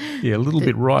 Yeah, a little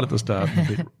bit right at the start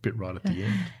and a bit right at the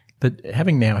end. But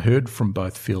having now heard from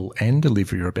both Phil and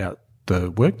Olivia about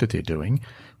the work that they're doing,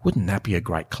 wouldn't that be a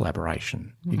great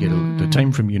collaboration? You get the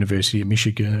team from University of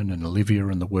Michigan and Olivia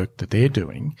and the work that they're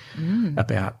doing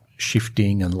about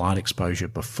shifting and light exposure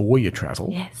before you travel.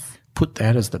 Yes. Put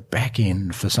that as the back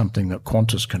end for something that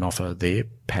Qantas can offer their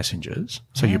passengers.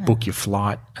 So you book your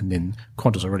flight, and then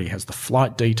Qantas already has the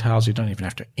flight details. You don't even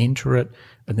have to enter it.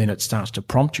 And then it starts to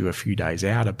prompt you a few days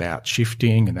out about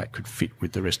shifting, and that could fit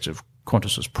with the rest of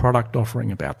Qantas's product offering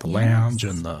about the lounge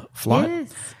and the flight.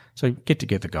 Yes. So get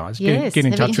together, guys. Yes. Get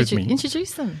in touch with me.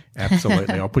 Introduce them.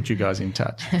 Absolutely. I'll put you guys in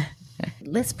touch.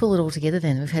 Let's pull it all together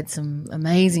then. We've had some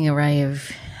amazing array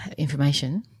of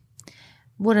information.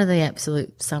 What are the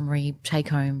absolute summary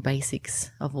take-home basics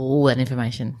of all that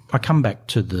information? I come back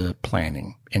to the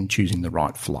planning and choosing the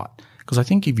right flight, because I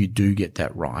think if you do get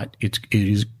that right, it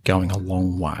is going a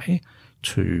long way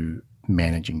to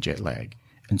managing jet lag.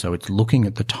 And so it's looking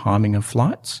at the timing of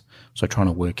flights, so trying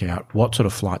to work out what sort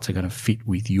of flights are going to fit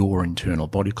with your internal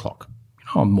body clock.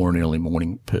 I'm more an early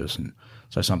morning person,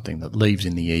 so something that leaves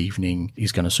in the evening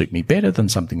is going to suit me better than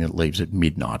something that leaves at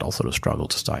midnight. I'll sort of struggle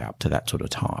to stay up to that sort of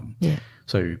time. Yeah.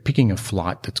 So picking a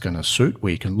flight that's going to suit,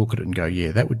 where you can look at it and go,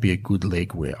 yeah, that would be a good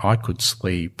leg where I could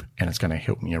sleep and it's going to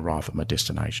help me arrive at my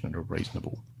destination at a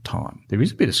reasonable time. There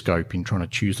is a bit of scope in trying to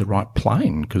choose the right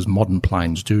plane, because modern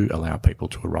planes do allow people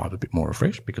to arrive a bit more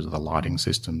refreshed because of the lighting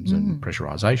systems and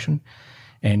pressurisation.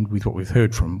 And with what we've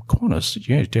heard from Qantas,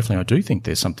 yeah, definitely I do think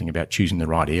there's something about choosing the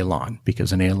right airline,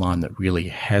 because an airline that really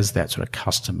has that sort of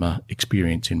customer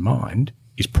experience in mind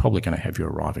is probably going to have you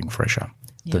arriving fresher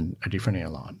than a different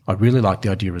airline. I really like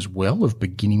the idea as well of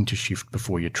beginning to shift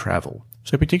before you travel.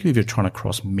 So particularly if you're trying to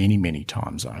cross many, many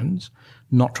time zones,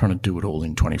 not trying to do it all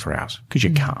in 24 hours, because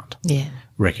you can't. Yeah.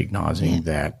 Recognising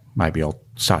that maybe I'll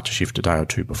start to shift a day or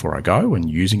two before I go, and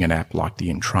using an app like the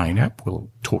Entrain app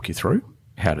will talk you through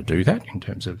how to do that in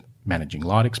terms of managing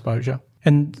light exposure.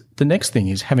 And the next thing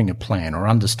is having a plan or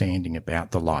understanding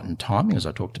about the light and timing, as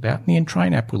I talked about. And the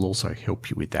Entrain app will also help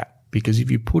you with that, because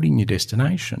if you put in your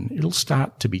destination, it'll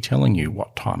start to be telling you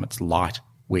what time it's light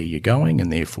where you're going,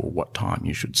 and therefore what time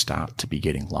you should start to be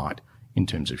getting light in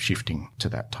terms of shifting to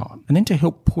that time. And then to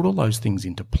help put all those things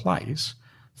into place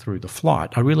through the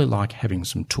flight, I really like having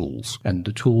some tools. And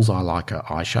the tools I like are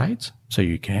eye shades, so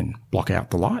you can block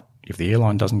out the light. If the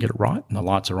airline doesn't get it right and the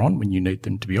lights are on when you need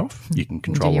them to be off, you can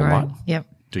control the light. Yep.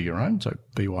 Do your own, so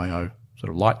BYO sort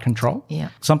of light control. Yeah.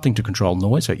 Something to control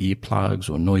noise, so earplugs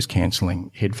or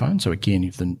noise-cancelling headphones. So again,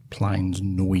 if the plane's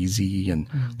noisy and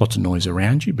lots of noise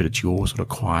around you, but it's your sort of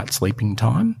quiet sleeping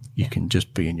time, you can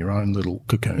just be in your own little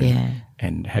cocoon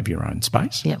and have your own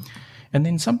space. Yep. And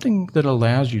then something that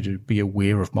allows you to be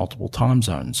aware of multiple time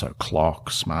zones, so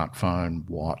clock, smartphone,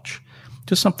 watch.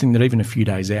 Just something that even a few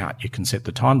days out, you can set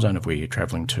the time zone of where you're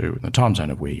travelling to and the time zone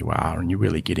of where you are, and you're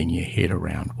really getting your head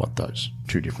around what those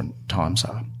two different times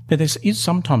are. Now, there is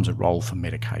sometimes a role for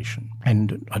medication,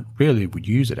 and I rarely would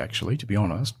use it actually, to be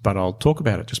honest, but I'll talk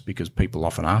about it just because people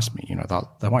often ask me,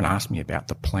 they won't ask me about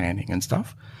the planning and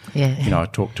stuff. Yeah. I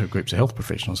talk to groups of health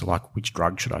professionals like, which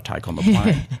drug should I take on the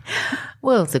plane?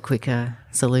 Well, it's a quicker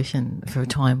solution for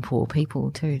time-poor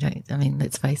people too,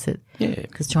 let's face it. Yeah.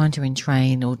 Because trying to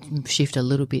entrain or shift a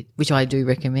little bit, which I do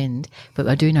recommend, but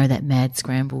I do know that mad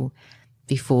scramble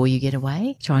before you get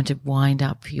away, trying to wind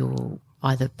up your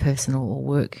either personal or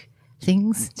work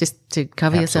things just to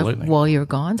cover yourself while you're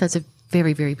gone. So it's a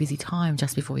very, very busy time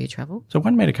just before you travel. So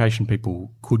one medication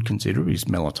people could consider is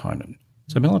melatonin.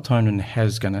 So melatonin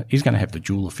is going to have the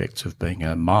dual effects of being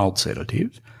a mild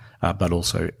sedative, but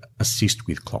also assist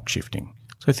with clock shifting.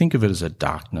 So think of it as a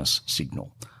darkness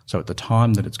signal. So at the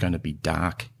time that it's going to be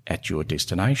dark at your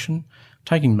destination,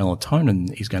 taking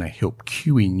melatonin is going to help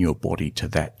cue in your body to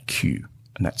that cue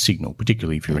and that signal,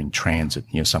 particularly if you're in transit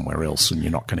and you're somewhere else and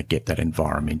you're not going to get that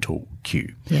environmental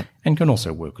cue. Yep. And can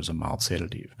also work as a mild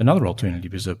sedative. Another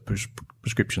alternative is a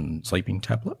prescription sleeping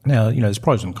tablet. Now, there's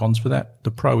pros and cons for that.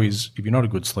 The pro is if you're not a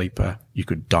good sleeper, you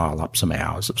could dial up some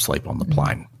hours of sleep on the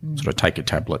plane. Sort of take a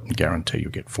tablet and guarantee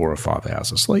you'll get 4 or 5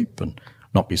 hours of sleep and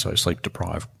not be so sleep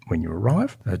deprived when you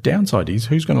arrive. The downside is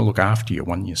who's going to look after you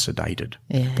when you're sedated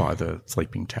by the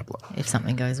sleeping tablet? If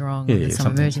something goes wrong, or there's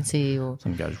some emergency or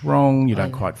something goes wrong, you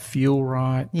don't quite feel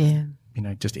right. Yeah.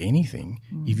 just anything,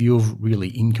 if you're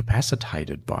really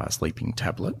incapacitated by a sleeping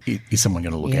tablet, is someone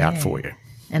going to look out for you?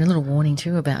 And a little warning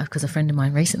too about, because a friend of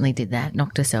mine recently did that,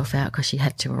 knocked herself out because she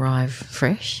had to arrive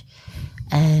fresh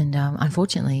and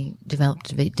unfortunately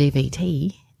developed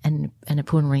DVT and a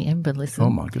pulmonary embolism. Oh,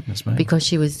 my goodness me. Because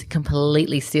she was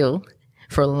completely still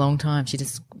for a long time. She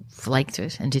just flaked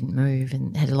it and didn't move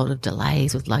and had a lot of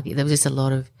delays with luggage. There was just a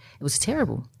lot of, it was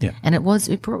terrible. Yeah. And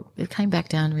it came back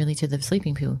down really to the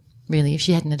sleeping pill. Really, if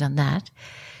she hadn't have done that,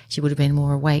 she would have been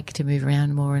more awake to move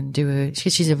around more and do her.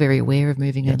 She's very aware of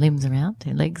moving her limbs around,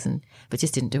 her legs, but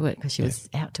just didn't do it because she was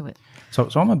out to it. So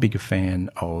I'm a bigger fan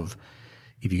of,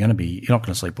 if you're not going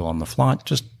to sleep well on the flight,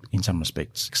 just in some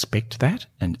respects expect that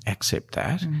and accept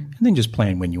that, and then just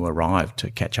plan when you arrive to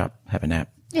catch up, have a nap,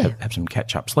 have some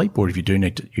catch up sleep. Or if you do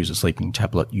need to use a sleeping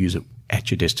tablet, use it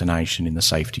at your destination in the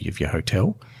safety of your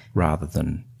hotel rather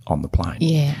than on the plane.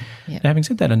 Yeah. Now, having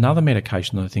said that, another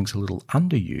medication that I think is a little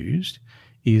underused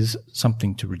is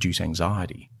something to reduce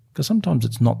anxiety. Because sometimes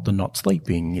it's not the not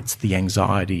sleeping, it's the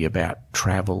anxiety about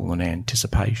travel and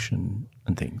anticipation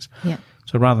and things. Yeah.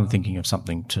 So rather than thinking of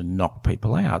something to knock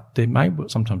people out, there may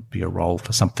sometimes be a role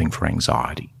for something for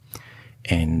anxiety.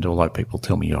 And although people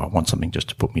tell me, I want something just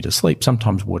to put me to sleep,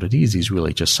 sometimes what it is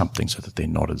really just something so that they're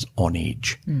not as on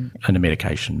edge. And a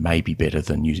medication may be better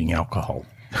than using alcohol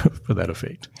for that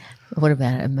effect. What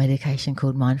about a medication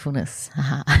called mindfulness?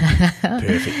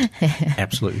 Perfect.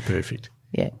 Absolutely perfect.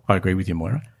 Yeah. I agree with you,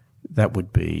 Moira. That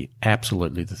would be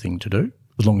absolutely the thing to do,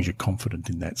 as long as you're confident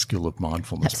in that skill of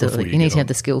mindfulness. Absolutely. You need to have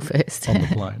the skill first. On the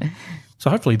plane.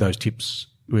 So hopefully those tips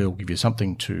will give you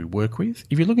something to work with.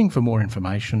 If you're looking for more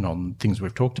information on things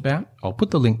we've talked about, I'll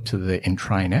put the link to the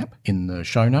Entrain app in the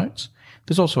show notes.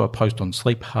 There's also a post on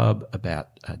Sleep Hub about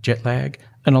jet lag,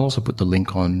 and I'll also put the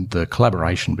link on the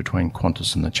collaboration between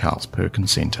Qantas and the Charles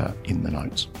Perkins Centre in the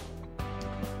notes.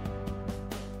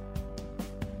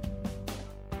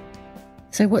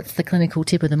 So what's the clinical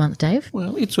tip of the month, Dave?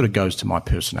 Well, it sort of goes to my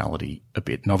personality a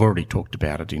bit, and I've already talked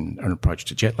about it in an approach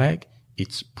to jet lag.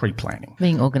 It's pre-planning.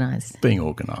 Being organised.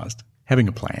 Having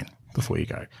a plan before you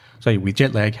go. So with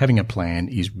jet lag, having a plan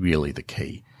is really the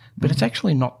key. But it's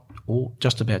actually not all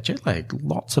just about jet lag.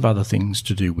 Lots of other things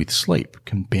to do with sleep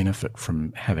can benefit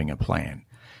from having a plan,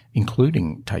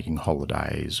 including taking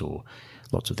holidays or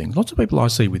lots of things. Lots of people I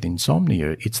see with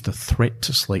insomnia, it's the threat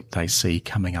to sleep they see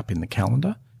coming up in the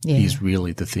calendar. Is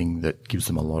really the thing that gives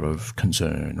them a lot of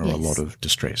concern or a lot of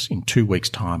distress. In 2 weeks'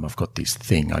 time, I've got this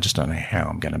thing. I just don't know how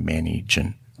I'm going to manage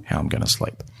and how I'm going to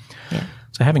sleep. Yeah.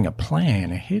 So having a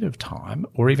plan ahead of time,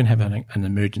 or even having an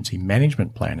emergency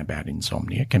management plan about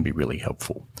insomnia, can be really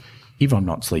helpful. If I'm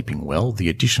not sleeping well, the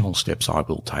additional steps I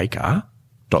will take are ...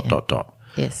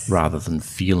 Yes. Rather than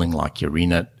feeling like you're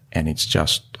in it and it's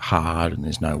just hard and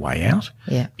there's no way out.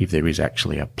 Yeah. If there is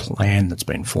actually a plan that's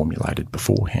been formulated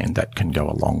beforehand, that can go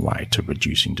a long way to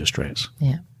reducing distress.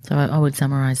 Yeah. So I would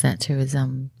summarise that too as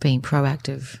being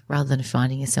proactive rather than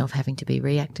finding yourself having to be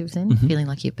reactive then, feeling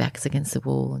like your back's against the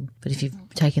wall. But if you've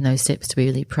taken those steps to be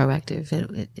really proactive,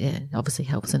 it obviously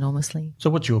helps enormously. So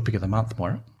what's your pick of the month,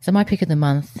 Moira? So my pick of the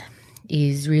month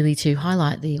is really to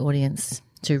highlight the audience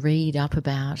to read up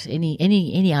about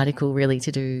any article really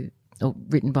to do or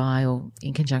written by or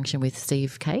in conjunction with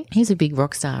Steve Kay. He's a big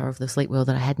rock star of the sleep world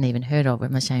that I hadn't even heard of,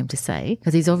 I'm ashamed to say,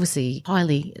 because he's obviously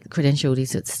highly credentialed.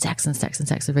 He's got stacks and stacks and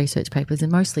stacks of research papers,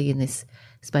 and mostly in this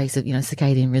space of,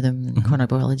 circadian rhythm and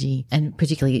chronobiology, and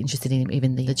particularly interested in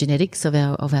even the genetics of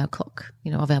our clock,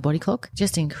 of our body clock.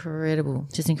 Just incredible.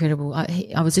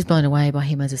 I was just blown away by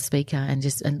him as a speaker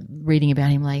and reading about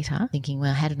him later, thinking,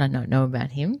 well, how did I not know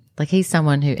about him? Like he's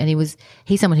someone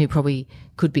who probably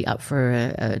could be up for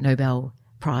a Nobel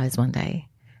Prize one day.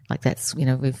 Like that's,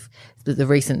 with the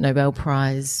recent Nobel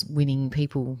Prize winning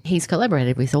people, he's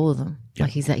collaborated with all of them. Yep.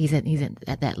 Like he's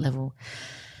at that level.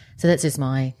 So that's just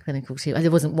my clinical tip.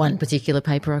 There wasn't one particular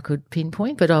paper I could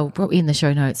pinpoint, but I'll probably in the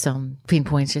show notes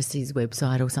pinpoint just his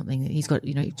website or something. He's got,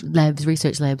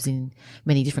 research labs in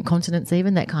many different continents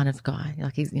even, that kind of guy.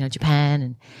 Like he's, Japan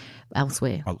and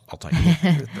elsewhere. I'll take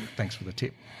it. Thanks for the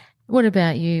tip. What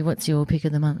about you? What's your pick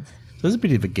of the month? So there's a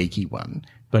bit of a geeky one,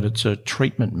 but it's a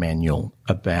treatment manual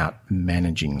about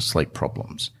managing sleep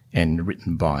problems and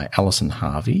written by Alison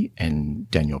Harvey and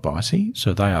Daniel Bicey.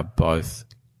 So they are both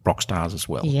rock stars as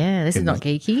well. Yeah, this is not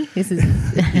geeky. This is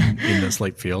in the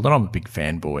sleep field, and I'm a big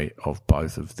fanboy of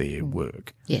both of their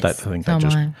work. Yes, I think they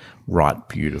just write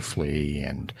beautifully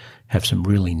and have some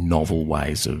really novel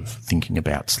ways of thinking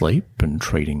about sleep and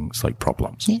treating sleep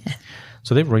problems. Yeah.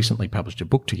 So they've recently published a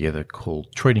book together called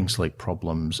Treating Sleep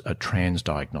Problems, a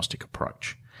Transdiagnostic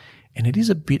Approach. And it is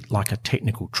a bit like a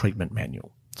technical treatment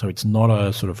manual. So it's not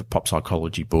a sort of a pop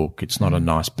psychology book. It's not a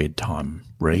nice bedtime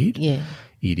read. Yeah.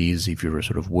 It is, if you're a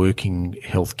sort of working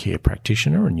healthcare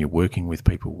practitioner and you're working with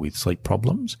people with sleep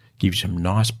problems, gives you some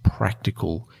nice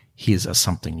practical, here's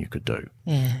something you could do.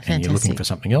 Yeah, fantastic. And you're looking for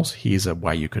something else, here's a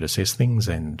way you could assess things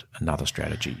and another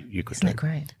strategy you could Isn't do. that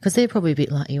great? Because they're probably a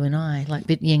bit like you and I, like a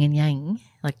bit yin and yang.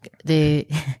 Like they're,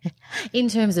 in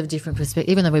terms of different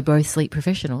perspective, even though we're both sleep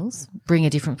professionals, bring a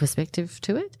different perspective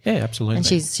to it. Yeah, absolutely. And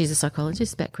she's a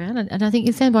psychologist background, and I think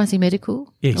is Sam Bicey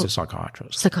medical? Yeah, he's a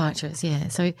psychiatrist. Psychiatrist, yeah.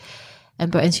 So,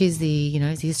 and she's the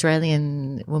the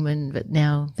Australian woman, but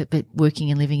now but working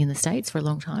and living in the States for a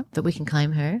long time. But we can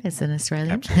claim her as an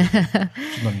Australian. Absolutely.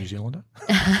 She's not a New Zealander.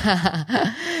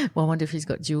 Well, I wonder if she's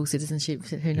got dual citizenship.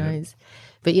 Who knows?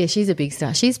 But yeah, she's a big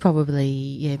star. She's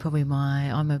probably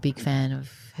I'm a big fan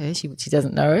of her. She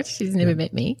doesn't know it. She's never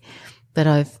met me, but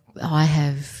I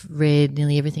have read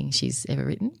nearly everything she's ever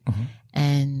written,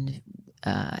 and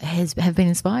have been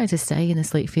inspired to stay in the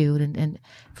sleep field and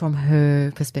from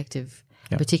her perspective,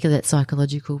 particularly that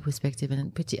psychological perspective, and a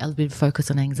little bit of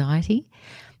focus on anxiety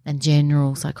and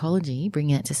general psychology,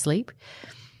 bringing that to sleep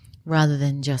rather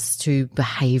than just to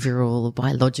behavioural or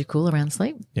biological around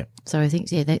sleep. Yeah. So I think,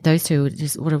 those two are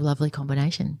just, what a lovely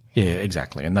combination. Yeah,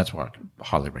 exactly. And that's why I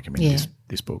highly recommend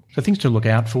this book. So things to look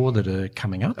out for that are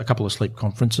coming up, a couple of sleep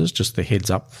conferences, just the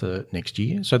heads up for next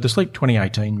year. So the Sleep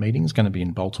 2018 meeting is going to be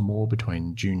in Baltimore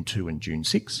between June 2 and June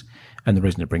 6. And the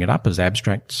reason to bring it up is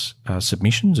abstracts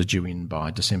submissions are due in by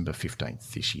December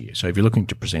 15th this year. So if you're looking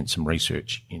to present some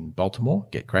research in Baltimore,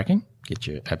 get cracking, get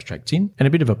your abstracts in. And a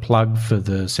bit of a plug for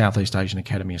the Southeast Asian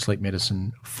Academy of Sleep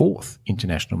Medicine 4th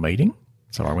International Meeting.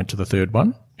 So I went to the third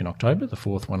one in October. The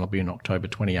fourth one will be in October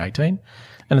 2018.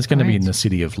 And it's going to be in the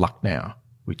city of Lucknow,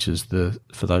 which is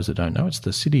for those that don't know, it's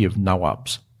the city of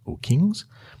Nawabs or kings,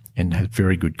 and has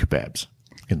very good kebabs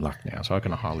in Lucknow. So I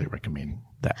can highly recommend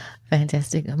that.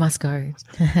 Fantastic. I must go.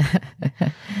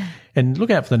 And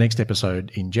look out for the next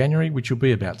episode in January, which will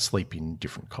be about sleep in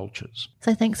different cultures.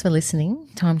 So thanks for listening.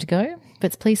 Time to go.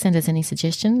 But please send us any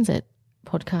suggestions at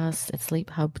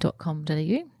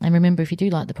podcast@sleephub.com.au. And remember, if you do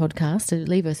like the podcast, to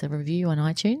leave us a review on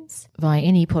iTunes via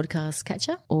any podcast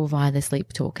catcher or via the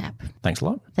Sleep Talk app. Thanks a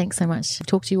lot. Thanks so much.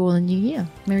 Talk to you all in the new year.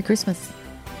 Merry Christmas.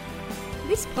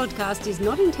 This podcast is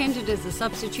not intended as a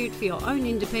substitute for your own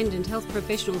independent health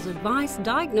professional's advice,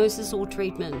 diagnosis or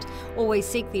treatment. Always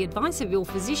seek the advice of your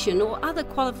physician or other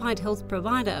qualified health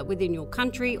provider within your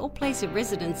country or place of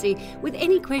residency with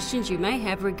any questions you may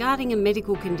have regarding a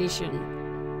medical condition.